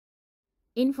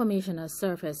Information has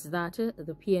surfaced that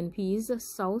the PNP's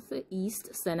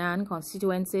South-East Senan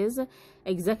constituency's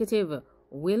executive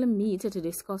will meet to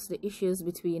discuss the issues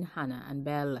between Hanna and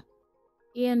Bell.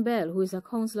 Ian Bell, who is a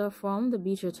councillor from the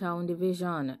Beechertown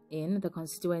division in the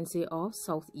constituency of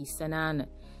South-East Senan,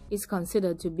 is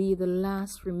considered to be the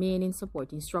last remaining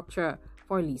supporting structure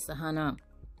for Lisa Hanna.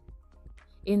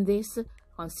 In this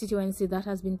constituency that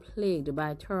has been plagued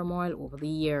by turmoil over the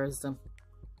years.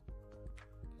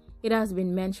 It has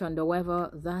been mentioned,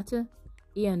 however, that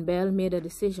Ian Bell made a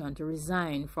decision to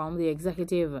resign from the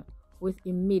executive with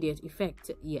immediate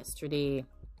effect yesterday.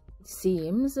 It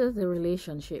seems the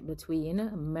relationship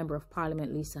between Member of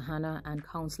Parliament Lisa Hanna and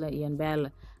Councillor Ian Bell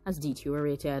has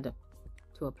deteriorated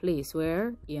to a place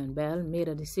where Ian Bell made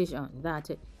a decision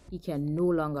that he can no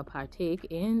longer partake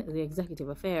in the executive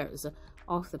affairs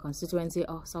of the constituency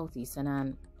of South-East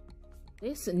Senan.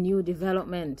 This new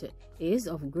development is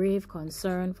of grave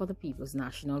concern for the People's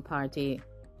National Party.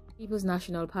 People's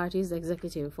National Party's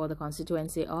executive for the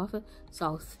constituency of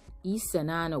South-East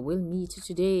Senan will meet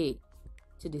today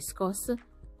to discuss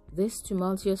this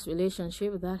tumultuous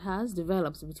relationship that has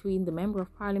developed between the Member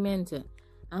of Parliament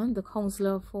and the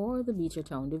councillor for the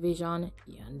Beechertown division,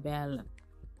 Ian Bell.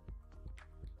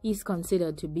 He is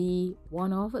considered to be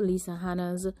one of Lisa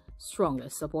Hanna's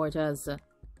strongest supporters.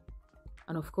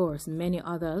 And of course, many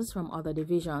others from other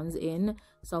divisions in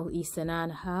South-East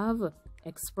Senan have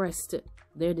expressed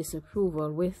their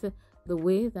disapproval with the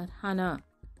way that Hanna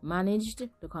managed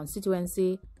the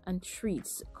constituency and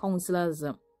treats councillors.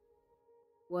 It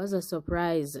was a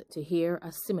surprise to hear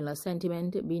a similar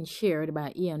sentiment being shared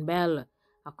by Ian Bell,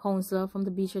 a councillor from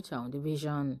the Beechertown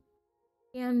division.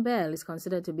 Ian Bell is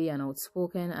considered to be an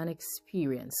outspoken and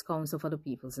experienced councillor for the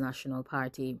People's National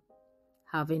Party,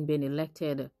 having been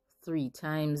elected 3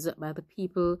 times by the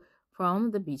people from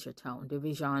the Beechertown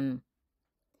division.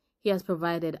 He has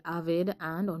provided avid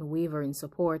and unwavering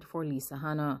support for Lisa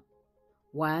Hanna,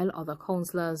 while other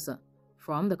councillors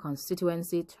from the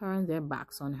constituency turned their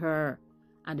backs on her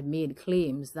and made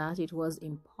claims that it was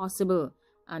impossible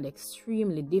and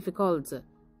extremely difficult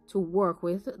to work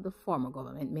with the former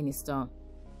government minister.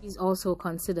 He is also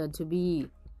considered to be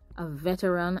a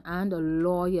veteran and a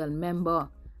loyal member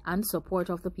and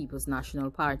supporter of the People's National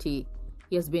Party.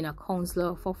 He has been a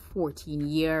councillor for 14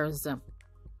 years.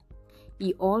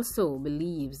 He also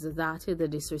believes that the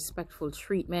disrespectful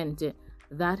treatment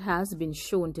that has been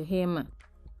shown to him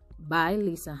by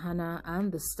Lisa Hanna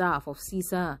and the staff of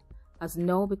CISA has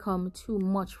now become too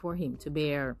much for him to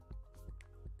bear.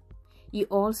 He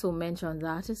also mentioned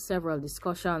that several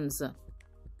discussions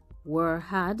were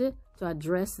had to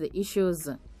address the issues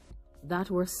that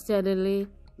were steadily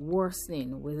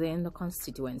worsening within the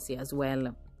constituency as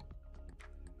well.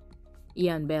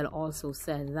 Ian Bell also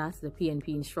said that the PNP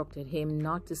instructed him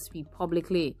not to speak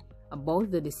publicly about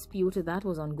the dispute that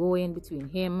was ongoing between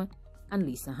him and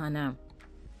Lisa Hanna.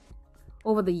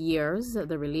 Over the years,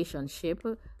 the relationship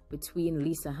between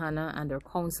Lisa Hanna and her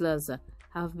councillors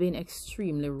have been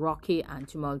extremely rocky and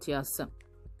tumultuous.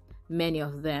 Many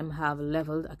of them have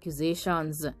leveled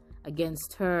accusations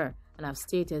against her and have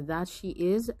stated that she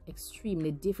is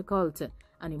extremely difficult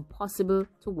and impossible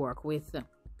to work with.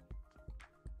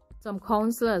 Some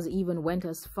councillors even went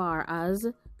as far as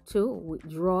to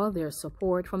withdraw their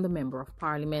support from the Member of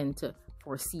Parliament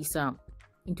for CISA.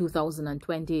 In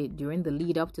 2020, during the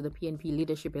lead-up to the PNP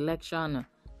leadership election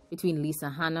between Lisa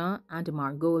Hanna and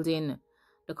Mark Golding,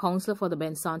 the councillor for the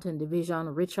Bensanton division,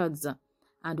 Richards,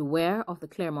 and Ware of the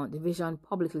Claremont division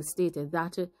publicly stated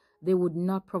that they would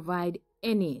not provide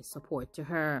any support to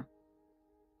her.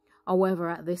 However,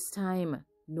 at this time,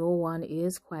 no one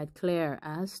is quite clear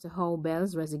as to how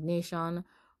Bell's resignation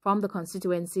from the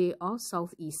constituency of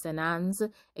South-East Senan's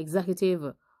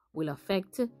executive will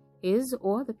affect his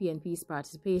or the PNP's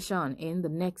participation in the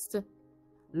next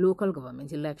local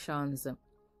government elections,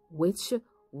 which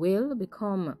will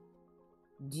become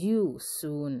due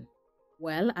soon.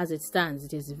 Well, as it stands,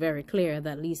 it is very clear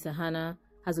that Lisa Hanna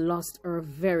has lost her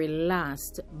very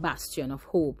last bastion of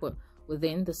hope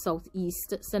within the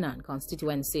South-East Senan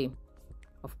constituency.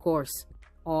 Of course,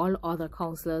 all other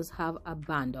councillors have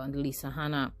abandoned Lisa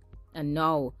Hanna, and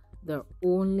now the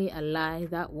only ally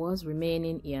that was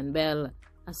remaining, Ian Bell,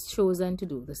 has chosen to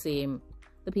do the same.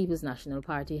 The People's National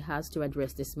Party has to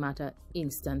address this matter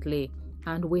instantly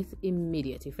and with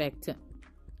immediate effect,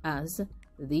 as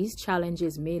these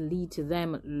challenges may lead to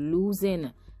them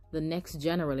losing the next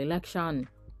general election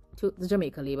to the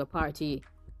Jamaica Labour Party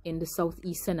in the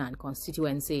South-East Senan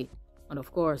constituency. And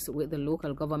of course, with the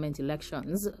local government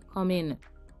elections coming,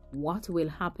 what will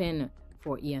happen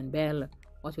for Ian Bell?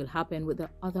 What will happen with the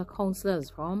other councillors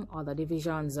from other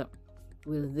divisions?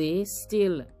 Will they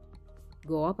still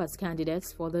go up as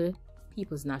candidates for the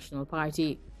People's National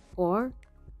Party, or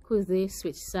could they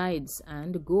switch sides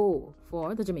and go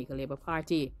for the Jamaica Labour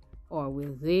Party, or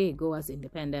will they go as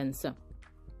independents?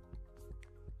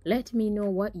 Let me know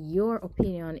what your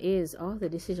opinion is of the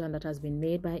decision that has been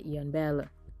made by Ian Bell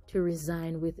to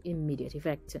resign with immediate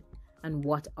effect, and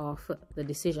what of the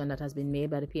decision that has been made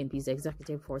by the PNP's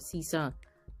executive for CISA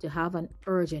to have an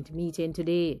urgent meeting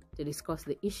today to discuss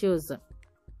the issues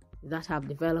that have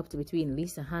developed between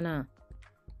Lisa Hanna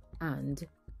and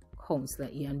Councillor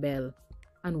Ian Bell,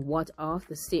 and what of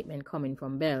the statement coming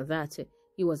from Bell that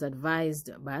he was advised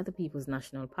by the People's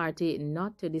National Party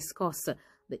not to discuss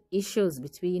the issues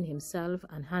between himself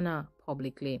and Hanna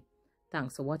publicly.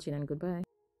 Thanks for watching and goodbye.